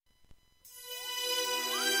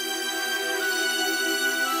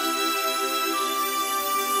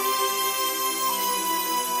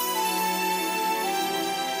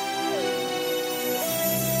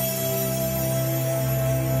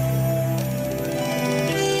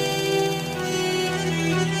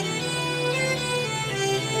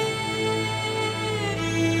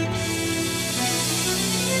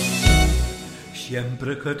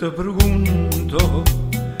Siempre que te pregunto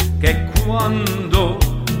que cuándo,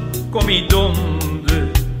 cómo y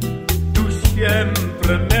dónde, tú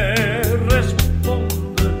siempre me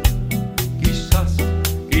respondes, quizás,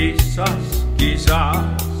 quizás, quizás.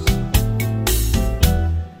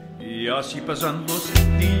 Y así pasan los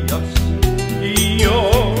días y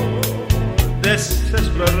yo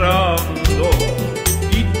desesperando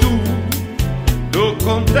y tú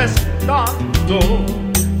contestando,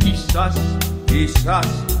 quizás, quizás,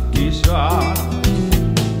 quizás.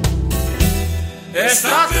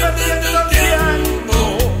 Estás perdiendo el tiempo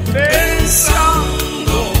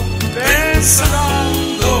pensando,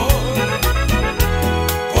 pensando.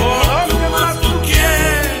 Por lo que más tú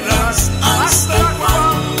quieras, ¿hasta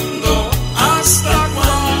cuándo? ¿Hasta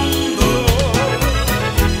cuándo?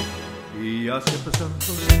 Y así pasan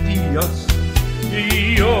los días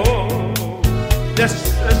y yo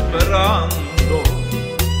desesperando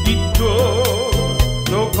y tú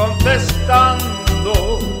contestando,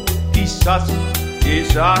 quizás,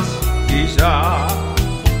 quizás, quizás.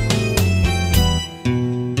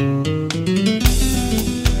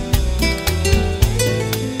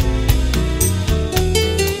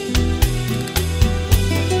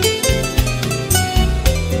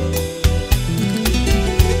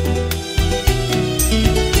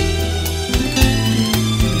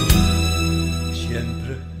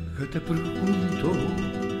 Siempre que te pregunto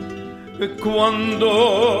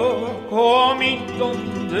cuándo, cómo y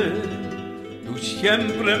dónde, tú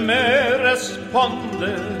siempre me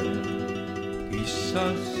respondes,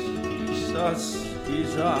 quizás, quizás,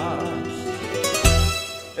 quizás.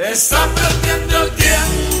 Está perdiendo el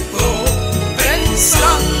tiempo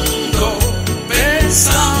pensando,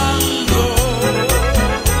 pensando.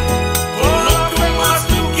 Por lo que más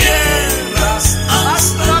tú quieras,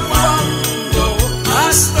 ¿hasta cuándo?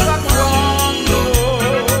 ¿Hasta cuándo?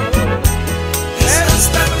 Estás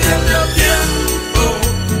perdiendo el tiempo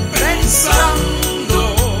pensando,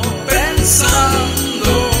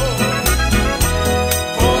 pensando.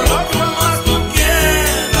 Por lo que más tú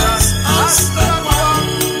quieras, ¿hasta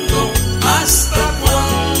cuándo? ¿Hasta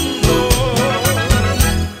cuándo?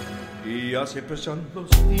 Y así pasan los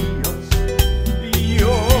días y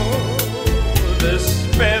yo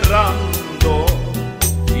esperando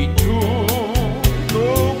y tú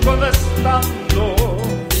contestando,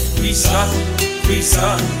 quizás,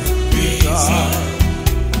 quizás, quizás,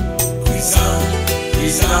 quizás,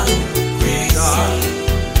 quizás, quizás.